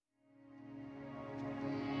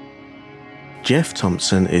Jeff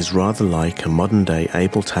Thomson is rather like a modern-day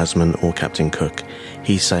Abel Tasman or Captain Cook.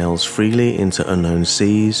 He sails freely into unknown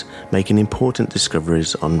seas, making important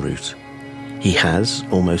discoveries en route. He has,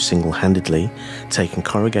 almost single-handedly, taken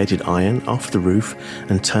corrugated iron off the roof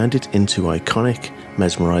and turned it into iconic,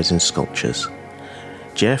 mesmerising sculptures.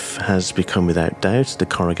 Jeff has become without doubt the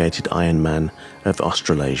corrugated iron man of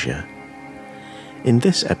Australasia. In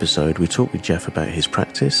this episode, we talk with Jeff about his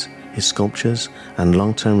practice, his sculptures, and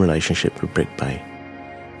long-term relationship with Brick Bay,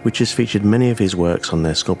 which has featured many of his works on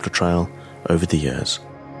their sculptor trail over the years.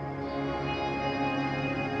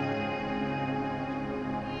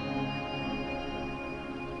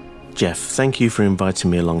 Jeff, thank you for inviting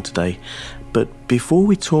me along today. But before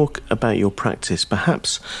we talk about your practice,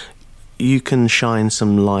 perhaps you can shine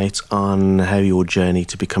some light on how your journey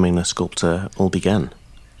to becoming a sculptor all began.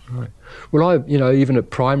 Right. Well, even at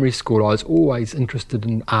primary school, I was always interested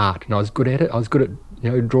in art, and I was good at it. I was good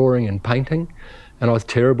at, drawing and painting, and I was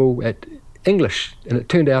terrible at English. And it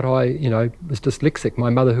turned out I, was dyslexic. My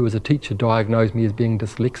mother, who was a teacher, diagnosed me as being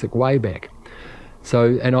dyslexic way back.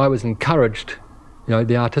 So, and I was encouraged,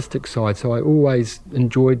 the artistic side. So I always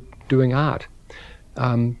enjoyed doing art.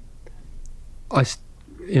 Eventually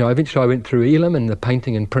I went through Elam in the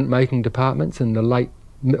painting and printmaking departments in the late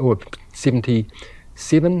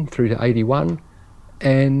 77 through to 81,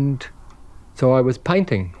 and so I was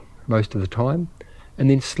painting most of the time. And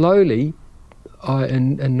then slowly,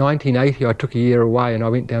 in 1980, I took a year away and I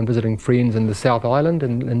went down visiting friends in the South Island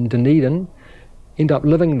in Dunedin. Ended up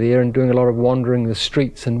living there and doing a lot of wandering the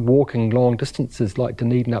streets and walking long distances like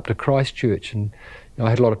Dunedin up to Christchurch, and I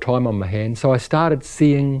had a lot of time on my hands. So I started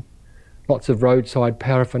seeing lots of roadside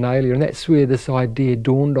paraphernalia, and that's where this idea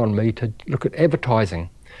dawned on me to look at advertising,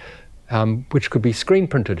 which could be screen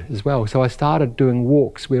printed as well. So I started doing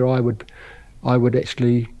walks where I would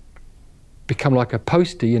actually become like a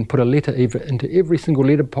postie and put a letter into every single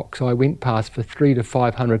letterbox I went past for 300 to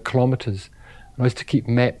 500 kilometres. I used to keep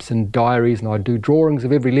maps and diaries, and I'd do drawings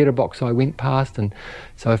of every letterbox I went past, and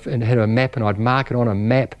so and I had a map and I'd mark it on a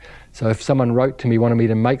map. So if someone wrote to me, wanted me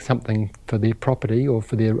to make something for their property or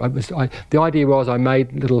for their... the idea was I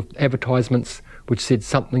made little advertisements which said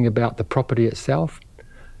something about the property itself,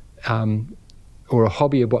 or a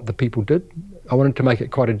hobby of what the people did. I wanted to make it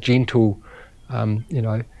quite a gentle,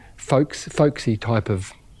 folksy type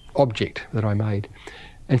of object that I made.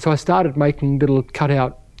 And so I started making little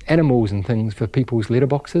cutout animals and things for people's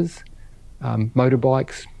letterboxes,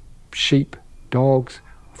 motorbikes, sheep, dogs,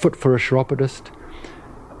 foot for a chiropodist,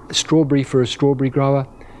 strawberry for a strawberry grower,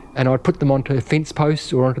 and I'd put them onto fence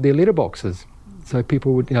posts or onto their letterboxes. So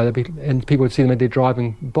people would, people would see them as they're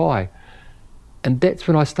driving by. And that's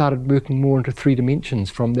when I started working more into 3 dimensions.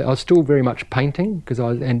 From there, I was still very much painting because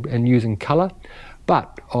and using colour,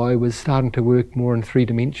 but I was starting to work more in 3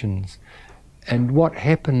 dimensions. And what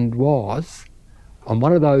happened was, on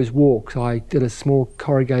one of those walks, I did a small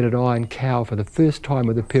corrugated iron cow for the first time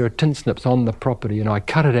with a pair of tin snips on the property, and I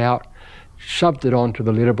cut it out, shoved it onto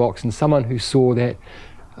the letterbox, and someone who saw that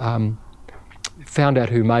found out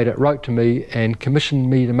who made it, wrote to me and commissioned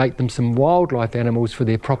me to make them some wildlife animals for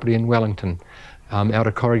their property in Wellington out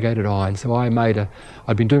of corrugated iron. So I'd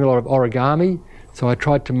been doing a lot of origami, so I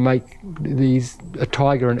tried to make a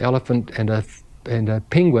tiger, an elephant and a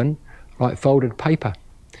penguin, like folded paper.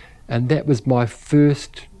 And that was my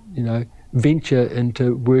first, venture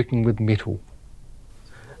into working with metal.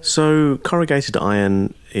 So corrugated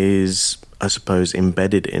iron is, I suppose,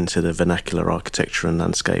 embedded into the vernacular architecture and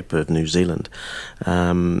landscape of New Zealand.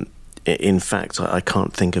 In fact, I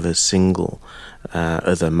can't think of a single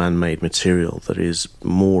other man-made material that is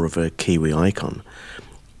more of a Kiwi icon.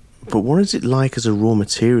 But what is it like as a raw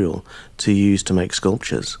material to use to make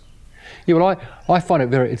sculptures? Yeah, well, I find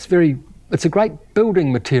it's a great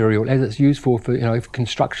building material as it's used for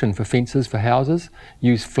construction, for fences, for houses.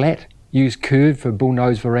 Use flat, use curved for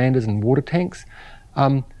bullnose verandas and water tanks.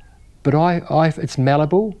 But it's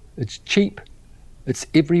malleable, it's cheap, it's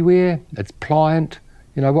everywhere, it's pliant.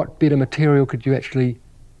 What better material could you actually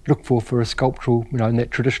look for a sculptural, in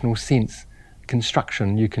that traditional sense,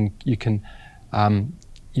 construction? You can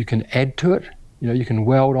add to it. You can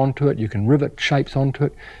weld onto it. You can rivet shapes onto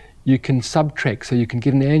it. You can subtract, so you can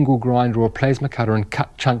get an angle grinder or a plasma cutter and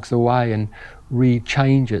cut chunks away and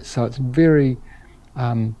rechange it. So it's very,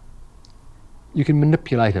 you can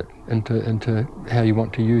manipulate it into how you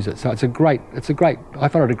want to use it. So I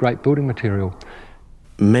find it a great building material.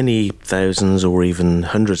 many thousands or even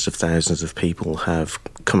hundreds of thousands of people have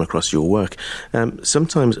come across your work,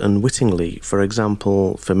 sometimes unwittingly. For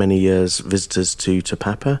example, for many years, visitors to Te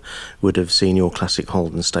Papa would have seen your classic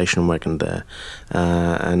Holden station wagon there,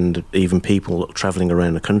 and even people travelling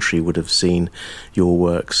around the country would have seen your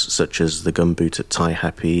works, such as the gumboot at Tai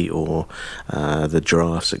Happy or the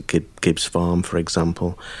giraffes at Gibbs Farm, for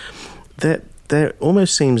example. There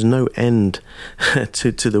almost seems no end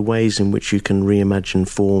to the ways in which you can reimagine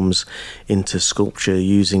forms into sculpture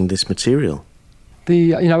using this material.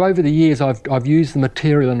 Over the years, I've used the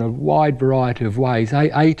material in a wide variety of ways.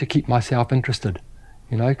 To keep myself interested,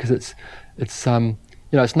 because it's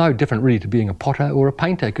no different really to being a potter or a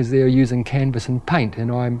painter, because they're using canvas and paint,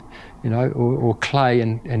 and I'm, or clay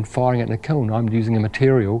and firing it in a kiln. I'm using a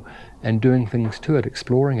material and doing things to it,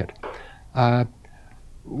 exploring it.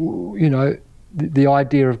 The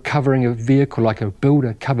idea of covering a vehicle like a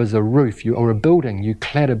builder covers a roof, or a building, you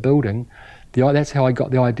clad a building. That's how I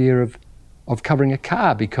got the idea of covering a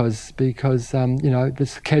car, because it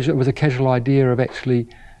was a casual idea of actually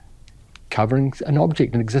covering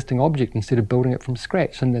an existing object instead of building it from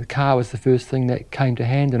scratch. And the car was the first thing that came to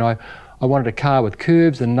hand, and I wanted a car with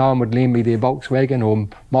curves, and no one would lend me their Volkswagen or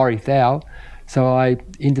Mori Thau, so I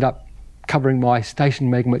ended up covering my station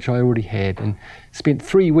wagon, which I already had, and spent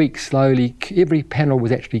 3 weeks slowly. Every panel was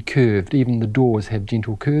actually curved, even the doors have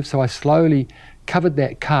gentle curves, so I slowly covered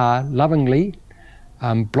that car lovingly,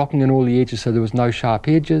 blocking in all the edges so there was no sharp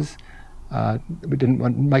edges. We didn't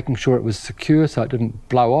want, making sure it was secure so it didn't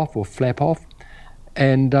blow off or flap off,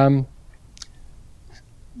 and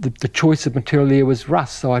the choice of material there was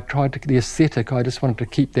rust, so I tried the aesthetic. I just wanted to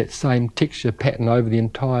keep that same texture pattern over the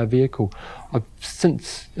entire vehicle. I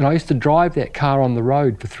used to drive that car on the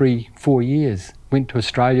road for 3-4 years. Went to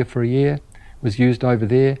Australia for a year, was used over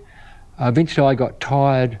there. Eventually I got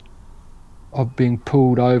tired of being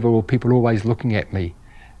pulled over or people always looking at me,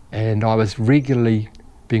 and I was regularly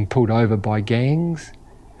being pulled over by gangs,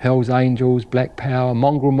 Hells Angels, Black Power,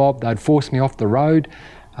 mongrel mob. They'd force me off the road.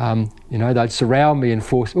 They'd surround me and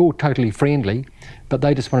force, all totally friendly, but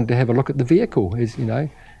they just wanted to have a look at the vehicle. The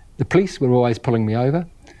police were always pulling me over.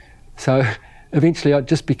 So eventually it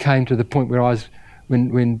just became to the point where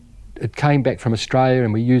when it came back from Australia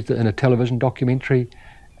and we used it in a television documentary,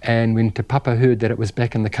 and when Te Papa heard that it was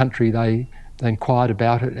back in the country, they inquired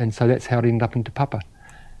about it, and so that's how it ended up in Te Papa.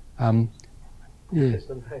 It's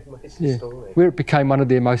an amazing story. Where it became one of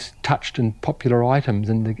their most touched and popular items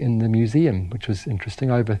in the museum, which was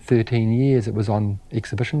interesting. Over 13 years it was on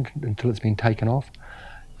exhibition until it's been taken off.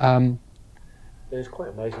 It's quite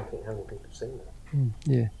amazing how many people have seen that.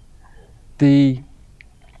 Yeah. The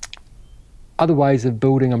other ways of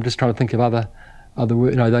building, I'm just trying to think of other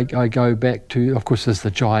I go back to, of course, there's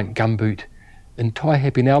the giant gumboot in Tai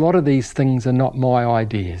Happy. Now, a lot of these things are not my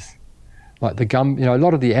ideas. Like a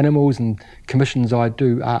lot of the animals and commissions I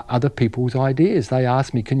do are other people's ideas. They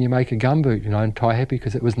asked me, can you make a gumboot, in Tai Happy,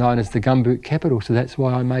 because it was known as the gumboot capital, so that's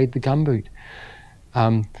why I made the gumboot.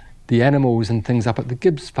 The animals and things up at the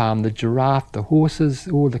Gibbs farm, the giraffe, the horses,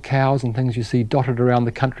 all the cows and things you see dotted around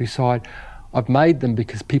the countryside, I've made them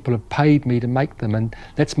because people have paid me to make them, and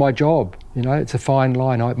that's my job. It's a fine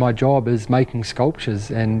line. My job is making sculptures,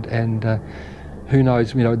 and who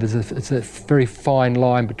knows, it's a very fine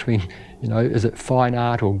line between, is it fine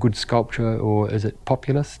art or good sculpture, or is it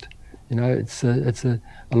populist? It's a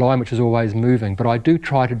line which is always moving. But I do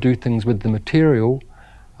try to do things with the material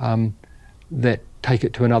that take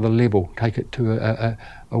it to another level, take it to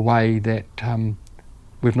a way that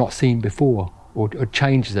we've not seen before, or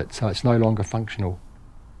changes it so it's no longer functional.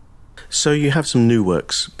 So you have some new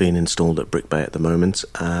works being installed at Brick Bay at the moment,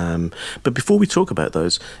 but before we talk about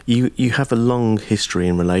those, you have a long history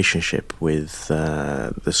and relationship with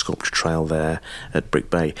the sculpture trail there at Brick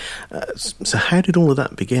Bay. So how did all of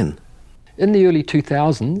that begin? In the early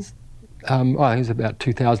 2000s, I think it was about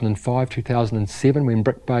 2005, 2007, when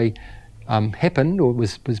Brick Bay happened, or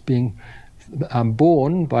was being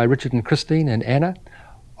born by Richard and Christine and Anna,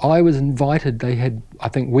 I was invited. They had, I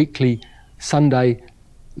think, weekly Sunday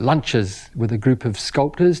lunches with a group of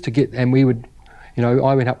sculptors and we would,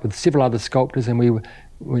 I went up with several other sculptors, and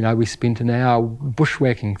we spent an hour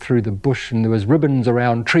bushwhacking through the bush, and there was ribbons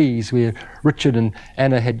around trees where Richard and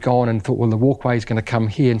Anna had gone and thought, well, the walkway's going to come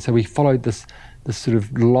here, and so we followed this sort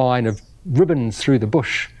of line of ribbons through the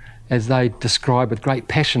bush, as they described with great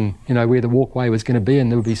passion, where the walkway was going to be, and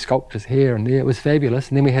there would be sculptures here and there. It was fabulous.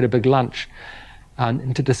 And then we had a big lunch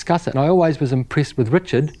and to discuss it. And I always was impressed with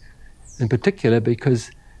Richard in particular,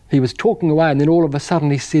 because he was talking away, and then all of a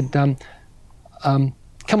sudden he said, come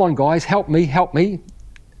on guys, help me.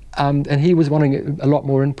 And he was wanting a lot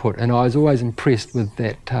more input, and I was always impressed with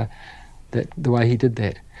that the way he did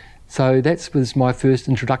that. So that was my first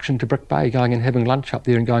introduction to Brick Bay, going and having lunch up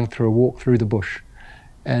there and going through a walk through the bush.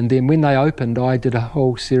 And then when they opened, I did a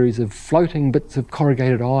whole series of floating bits of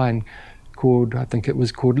corrugated iron I think it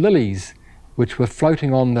was called lilies, which were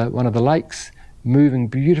floating on one of the lakes, moving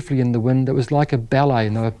beautifully in the wind. It was like a ballet,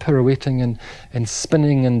 and they were pirouetting and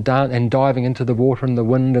spinning and diving into the water and the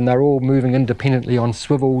wind, and they were all moving independently on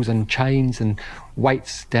swivels and chains and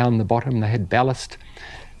weights down the bottom. They had ballast.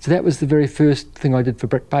 So that was the very first thing I did for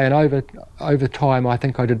Brick Bay, and over time I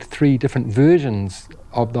think I did 3 different versions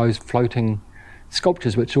of those floating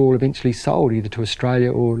sculptures, which all eventually sold either to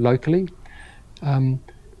Australia or locally.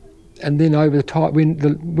 And then over the time,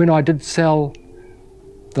 when I did sell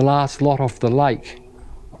the last lot off the lake,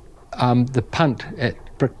 the punt at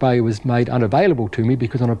Brick Bay was made unavailable to me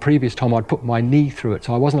because on a previous time I'd put my knee through it,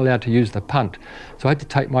 so I wasn't allowed to use the punt. So I had to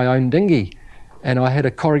take my own dinghy, and I had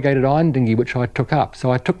a corrugated iron dinghy which I took up. So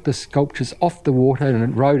I took the sculptures off the water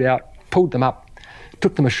and rowed out, pulled them up,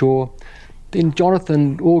 took them ashore. Then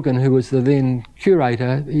Jonathan Organ, who was the then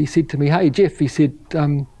curator, he said to me, "Hey Jeff," he said,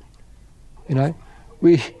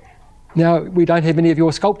 we don't have any of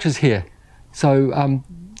your sculptures here, so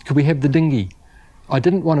could we have the dinghy? I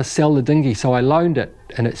didn't want to sell the dinghy, so I loaned it,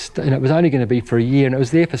 and it was only going to be for a year, and it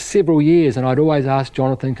was there for several years, and I'd always ask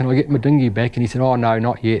Jonathan, "Can I get my dinghy back?" And he said, "Oh no,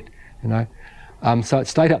 not yet," So it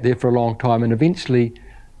stayed up there for a long time, and eventually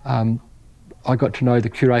I got to know the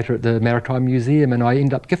curator at the Maritime Museum, and I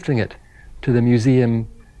ended up gifting it to the museum,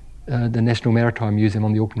 the National Maritime Museum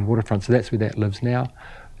on the Auckland waterfront, so that's where that lives now.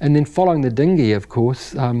 And then following the dinghy, of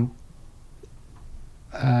course,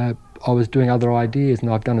 I was doing other ideas, and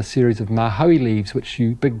I've done a series of mahoe leaves,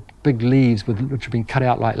 big leaves which have been cut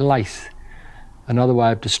out like lace. Another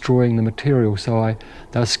way of destroying the material. So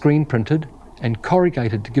they were screen printed and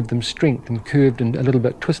corrugated to give them strength, and curved and a little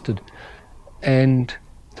bit twisted. And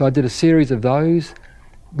so I did a series of those,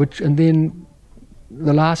 and then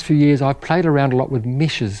the last few years I've played around a lot with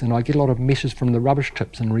meshes, and I get a lot of meshes from the rubbish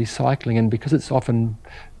tips and recycling, and because it's often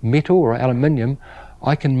metal or aluminium,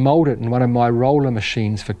 I can mould it in one of my roller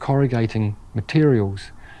machines for corrugating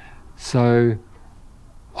materials. So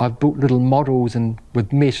I've built little models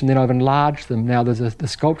with mesh, and then I've enlarged them. Now there's the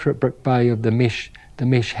sculpture at Brick Bay of the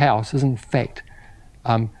mesh house is in fact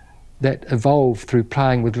that evolved through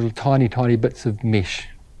playing with little tiny bits of mesh.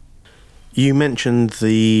 You mentioned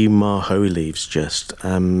the mahoe leaves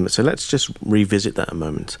so let's just revisit that a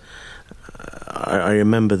moment. I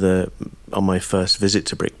remember on my first visit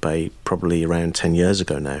to Brick Bay, probably around 10 years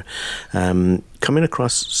ago now, coming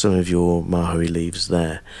across some of your mahoe leaves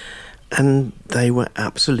there, and they were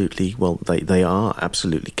they are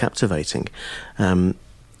absolutely captivating.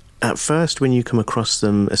 At first, when you come across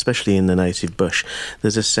them, especially in the native bush,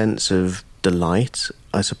 there's a sense of delight,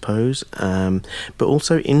 I suppose, but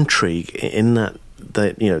also intrigue in that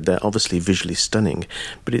they're obviously visually stunning,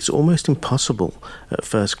 but it's almost impossible at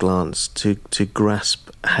first glance to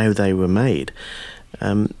grasp how they were made.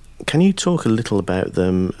 Can you talk a little about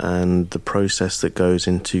them and the process that goes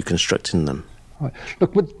into constructing them? Right.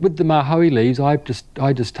 Look, with the mahoe leaves, I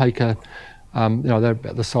just take they're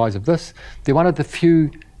about the size of this. They're one of the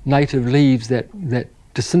few native leaves that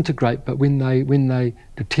disintegrate, but when they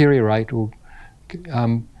deteriorate, or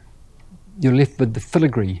you're left with the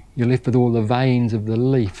filigree, you're left with all the veins of the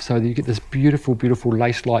leaf, so that you get this beautiful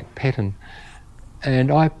lace-like pattern.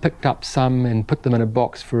 And I picked up some and put them in a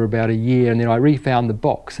box for about a year, and then I refound the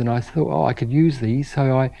box, and I thought, I could use these,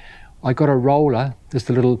 so I got a roller, just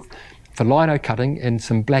a little, for lino cutting, and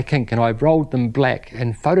some black ink, and I rolled them black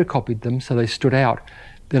and photocopied them so they stood out.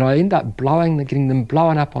 Then I ended up getting them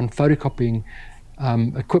blown up on photocopying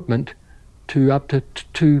equipment to up to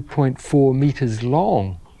 2.4 metres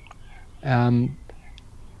long,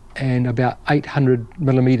 and about 800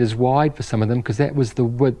 millimetres wide for some of them, because that was the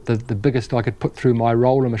width, the biggest I could put through my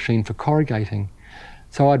roller machine for corrugating.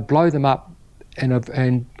 So I'd blow them up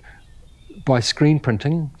and by screen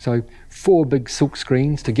printing, so 4 big silk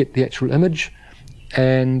screens to get the actual image,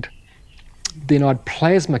 and then I'd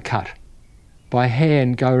plasma cut by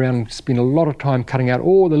hand, go around and spend a lot of time cutting out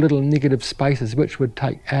all the little negative spaces, which would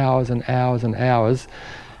take hours and hours and hours.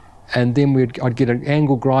 And then I'd get an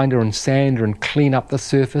angle grinder and sander and clean up the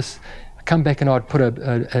surface. I'd come back and I'd put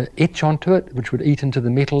a etch onto it, which would eat into the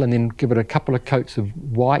metal, and then give it a couple of coats of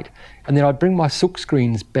white. And then I'd bring my silk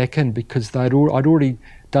screens back in, because I'd already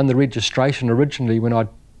done the registration originally when I'd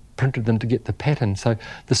printed them to get the pattern. So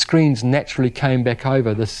the screens naturally came back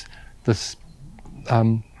over this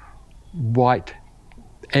white,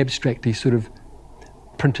 abstractly sort of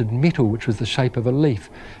printed metal, which was the shape of a leaf.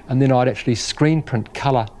 And then I'd actually screen print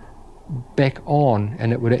colour back on,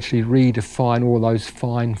 and it would actually redefine all those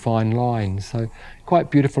fine lines. So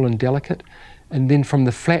quite beautiful and delicate. And then from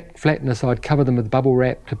the flatness, I'd cover them with bubble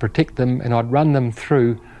wrap to protect them, and I'd run them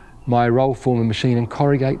through my roll former machine and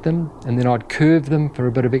corrugate them, and then I'd curve them for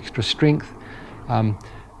a bit of extra strength,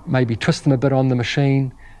 maybe twist them a bit on the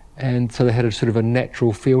machine, and so they had a sort of a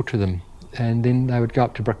natural feel to them. And then they would go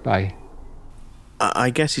up to Brick Bay.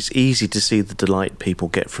 I guess it's easy to see the delight people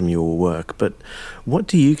get from your work, but what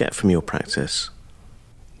do you get from your practice?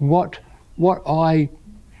 It's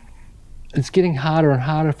getting harder and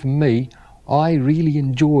harder for me. I really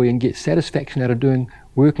enjoy and get satisfaction out of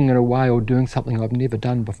working in a way or doing something I've never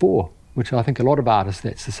done before, which I think a lot of artists,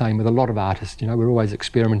 that's the same with a lot of artists. We're always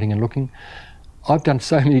experimenting and looking. I've done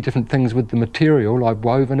so many different things with the material. I've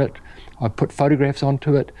woven it, I've put photographs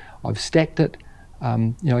onto it, I've stacked it,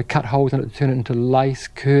 cut holes in it to turn it into lace,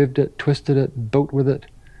 curved it, twisted it, built with it,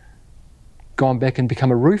 gone back and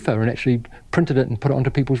become a roofer and actually printed it and put it onto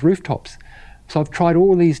people's rooftops. So I've tried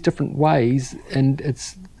all these different ways, and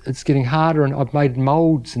it's getting harder, and I've made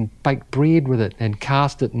moulds and baked bread with it and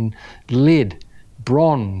cast it in lead,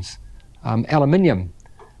 bronze, aluminium,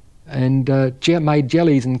 and made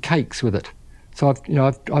jellies and cakes with it. So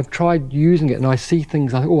I've tried using it, and I see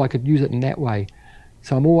things, I think, I could use it in that way.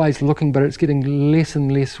 So I'm always looking, but it's getting less and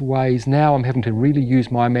less ways. Now I'm having to really use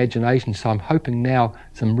my imagination, so I'm hoping now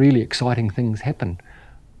some really exciting things happen.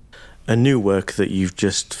 A new work that you've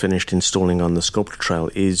just finished installing on the sculptor trail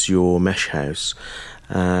is your mesh house.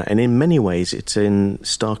 And in many ways it's in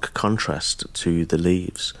stark contrast to the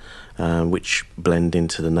leaves, which blend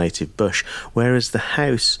into the native bush, whereas the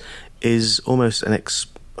house is almost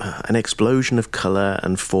an explosion of colour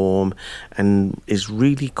and form and is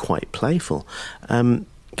really quite playful.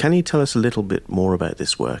 Can you tell us a little bit more about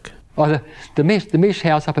this work? The mesh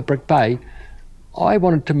house up at Brick Bay, I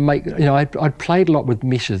wanted to make, I'd played a lot with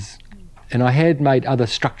meshes, and I had made other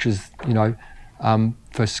structures,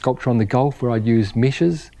 for sculpture on the Gulf, where I'd used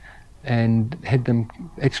meshes and had them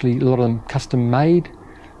actually, a lot of them custom made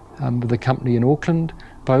with a company in Auckland,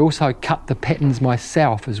 but I also cut the patterns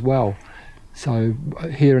myself as well, so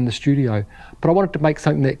here in the studio. But I wanted to make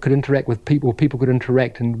something that could interact with people could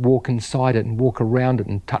interact and walk inside it and walk around it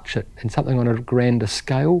and touch it, and something on a grander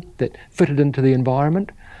scale that fitted into the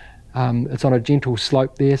environment. It's on a gentle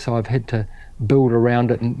slope there, so I've had to build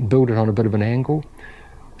around it and build it on a bit of an angle.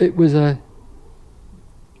 It was a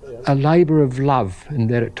labour of love, in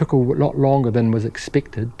that it took a lot longer than was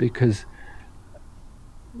expected, because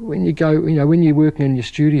when you go, when you're working in your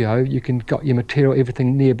studio, you can got your material,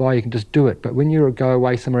 everything nearby, you can just do it. But when you go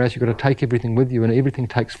away somewhere else, you've got to take everything with you, and everything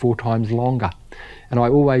takes 4 times longer. And I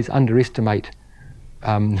always underestimate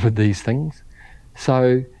with these things.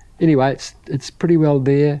 So anyway, it's pretty well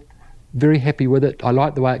there. Very happy with it. I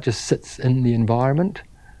like the way it just sits in the environment.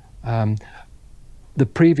 The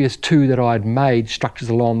previous 2 that I'd made, structures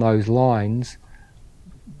along those lines,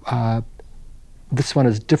 this one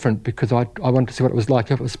is different because I wanted to see what it was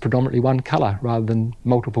like if it was predominantly one colour rather than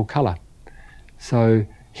multiple colour. So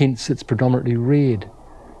hence it's predominantly red.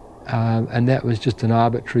 And that was just an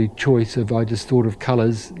arbitrary choice I just thought of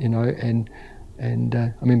colours, and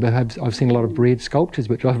I've seen a lot of red sculptures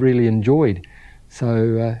which I've really enjoyed.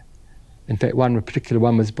 So in fact, one particular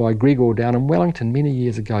one was by Gregor down in Wellington many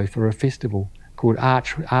years ago for a festival called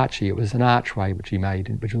Archie. It was an archway which he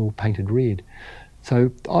made, which was all painted red.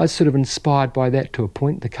 So I was sort of inspired by that to a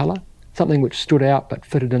point, the colour, something which stood out but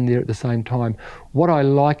fitted in there at the same time. What I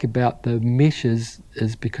like about the meshes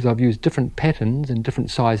is because I've used different patterns and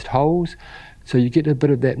different sized holes, so you get a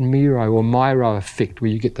bit of that Miro or Miro effect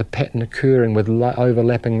where you get the pattern occurring with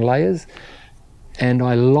overlapping layers. And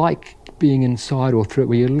I like being inside or through it,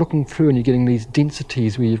 where you're looking through and you're getting these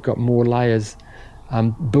densities where you've got more layers,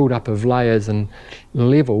 build up of layers and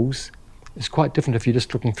levels. It's quite different if you're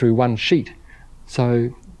just looking through one sheet.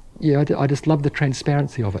 So yeah, I just love the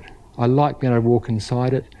transparency of it. I like being able to walk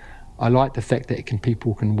inside it. I like the fact that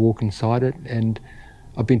people can walk inside it, and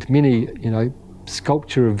I've been to many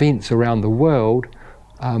sculpture events around the world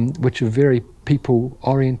which are very people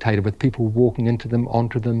orientated, with people walking into them,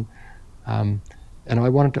 onto them, and I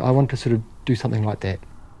want to sort of do something like that.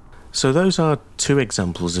 So those are 2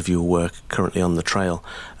 examples of your work currently on the trail,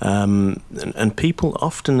 and people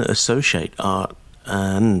often associate art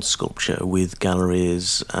and sculpture with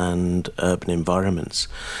galleries and urban environments.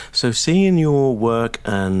 So seeing your work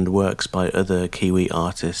and works by other Kiwi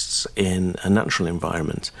artists in a natural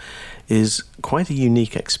environment is quite a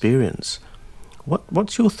unique experience.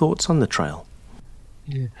 What's your thoughts on the trail?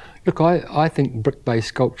 Yeah. Look, I think Brick Bay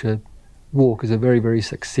Sculpture Walk is a very, very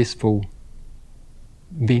successful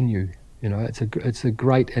venue. It's a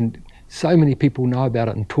great, and so many people know about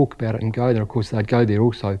it and talk about it and go there. Of course, they'd go there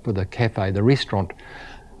also for the cafe, the restaurant.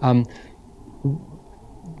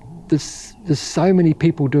 There's so many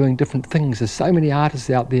people doing different things. There's so many artists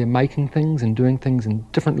out there making things and doing things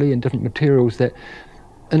differently in different materials, that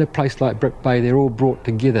in a place like Brick Bay, they're all brought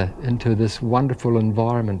together into this wonderful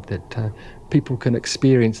environment that people can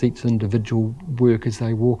experience each individual work as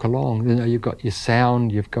they walk along. You know, you've got your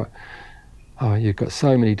sound, you've got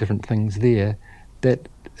so many different things there that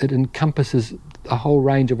it encompasses a whole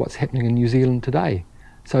range of what's happening in New Zealand today.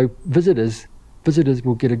 So visitors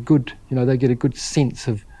will get a good sense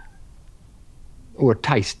of, or a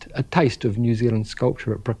taste of New Zealand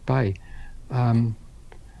sculpture at Brick Bay.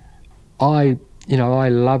 I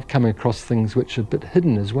love coming across things which are a bit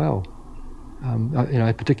hidden as well.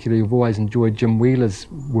 Particularly I've always enjoyed Jim Wheeler's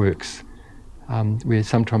works, where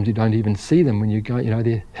sometimes you don't even see them when you go.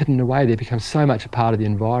 They're hidden away. They become so much a part of the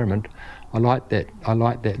environment. I like that. I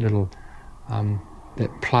like that little that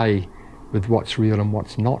play with what's real and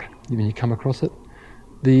what's not when you come across it.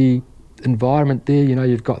 The environment there,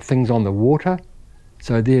 you've got things on the water,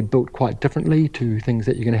 so they're built quite differently to things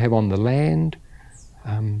that you're going to have on the land.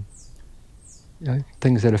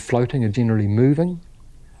 Things that are floating are generally moving.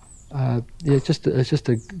 It's just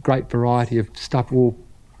a great variety of stuff all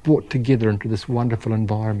brought together into this wonderful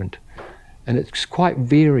environment. And it's quite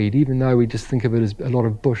varied, even though we just think of it as a lot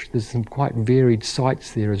of bush. There's some quite varied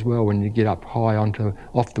sites there as well. When you get up high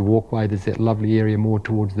off the walkway, there's that lovely area more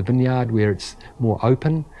towards the vineyard where it's more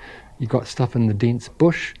open. You've got stuff in the dense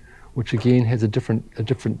bush, which again has a different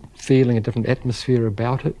feeling, a different atmosphere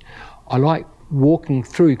about it. I like walking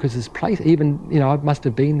through, because this place, even, I must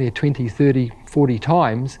have been there 20, 30, 40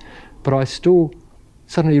 times, but I still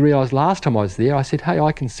suddenly realised last time I was there, I said, hey,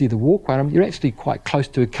 I can see the walkway. You're actually quite close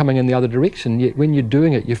to coming in the other direction, yet when you're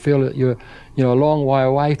doing it, you feel that you're a long way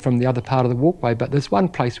away from the other part of the walkway. But there's one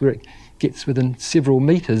place where it gets within several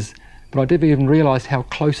metres, but I didn't even realise how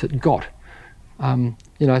close it got.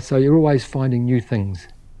 So you're always finding new things.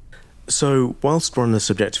 So whilst we're on the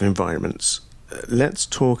subject of environments, let's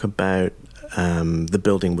talk about the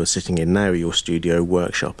building we're sitting in now, your studio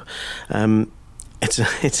workshop.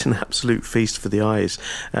 It's an absolute feast for the eyes.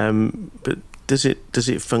 But does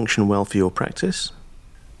it function well for your practice?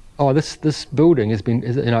 Oh, this building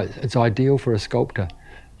it's ideal for a sculptor.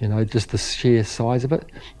 Just the sheer size of it.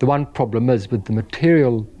 The one problem is with the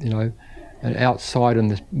material, and outside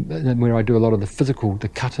and where I do a lot of the physical, the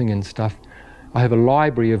cutting and stuff. I have a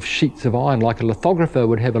library of sheets of iron, like a lithographer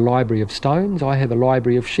would have a library of stones. I have a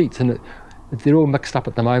library of sheets, and they're all mixed up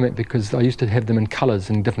at the moment because I used to have them in colours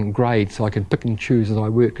and different grades, so I can pick and choose as I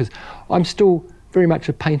work, because I'm still very much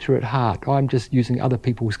a painter at heart. I'm just using other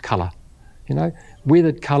people's colour,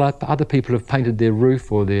 weathered colour. Other people have painted their roof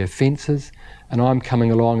or their fences, and I'm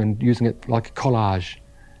coming along and using it like a collage,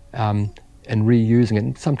 and reusing it,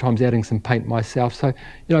 and sometimes adding some paint myself. So,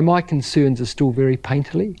 my concerns are still very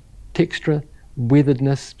painterly, texture,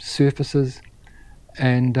 weatheredness, surfaces,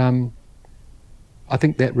 and I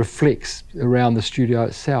think that reflects around the studio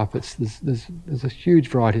itself. There's a huge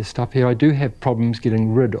variety of stuff here. I do have problems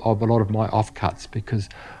getting rid of a lot of my offcuts, because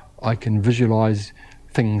I can visualise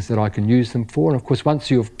things that I can use them for. And of course, once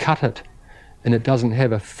you've cut it and it doesn't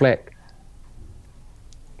have a flat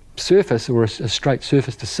surface or a straight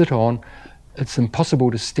surface to sit on, it's impossible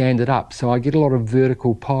to stand it up. So I get a lot of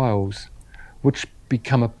vertical piles, which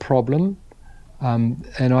become a problem.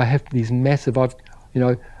 And I have these massive,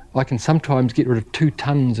 I can sometimes get rid of 2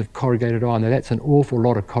 tons of corrugated iron. Now that's an awful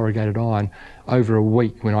lot of corrugated iron over a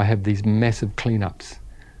week when I have these massive cleanups.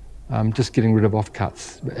 Just getting rid of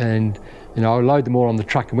offcuts. And, I'll load them all on the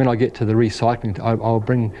truck, and when I get to the recycling, I'll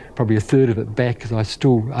bring probably a third of it back, because I'm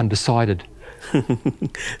still undecided.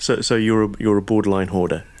 So you're a borderline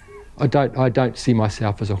hoarder? I don't see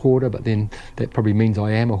myself as a hoarder, but then that probably means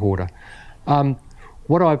I am a hoarder.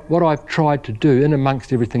 What I've tried to do, in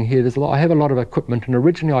amongst everything here, I have a lot of equipment, and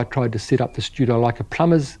originally I tried to set up the studio like a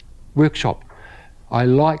plumber's workshop. I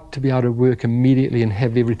like to be able to work immediately and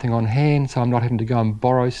have everything on hand, so I'm not having to go and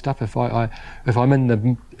borrow stuff. If I'm I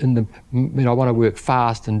want to work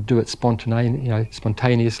fast and do it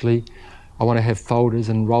spontaneously. I want to have folders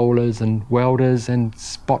and rollers and welders and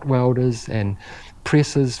spot welders and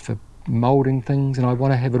presses for moulding things, and I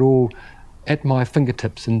want to have it all at my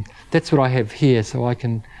fingertips, and that's what I have here. So I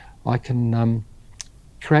can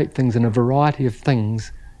create things in a variety of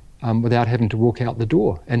things without having to walk out the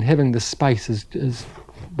door, and having the space is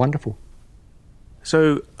wonderful.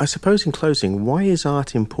 So I suppose in closing, why is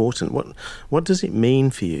art important? What does it mean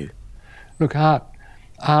for you? Look, art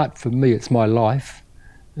for me, it's my life.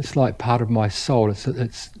 it's like part of my soul.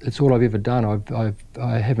 It's all I've ever done.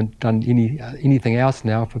 I haven't done anything else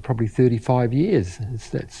now for probably 35 years.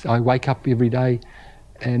 I wake up every day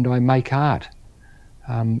and I make art.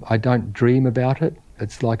 I don't dream about it.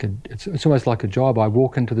 It's almost like a job. I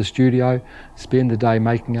walk into the studio, spend the day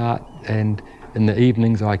making art, and in the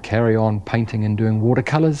evenings I carry on painting and doing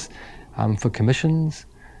watercolours for commissions.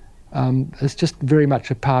 It's just very much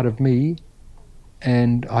a part of me,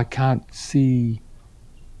 and I can't see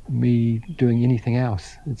me doing anything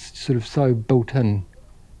else. It's sort of so built in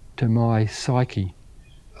to my psyche.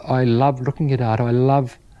 I love looking at art. I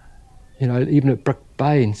love, even at Brick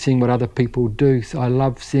Bay and seeing what other people do. So I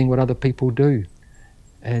love seeing what other people do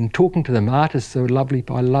and talking to them. Artists are lovely.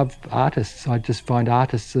 I love artists. I just find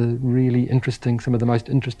artists are really interesting, some of the most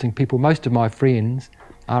interesting people. Most of my friends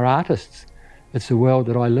are artists. It's the world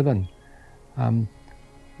that I live in.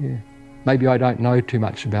 Maybe I don't know too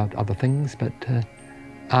much about other things, but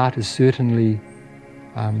art is certainly,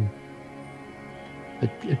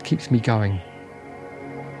 it keeps me going.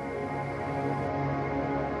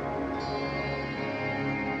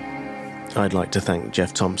 I'd like to thank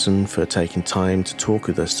Jeff Thomson for taking time to talk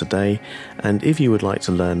with us today, and if you would like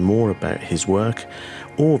to learn more about his work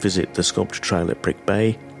or visit the Sculpture Trail at Brick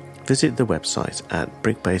Bay, visit the website at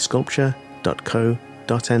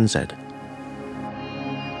brickbaysculpture.co.nz.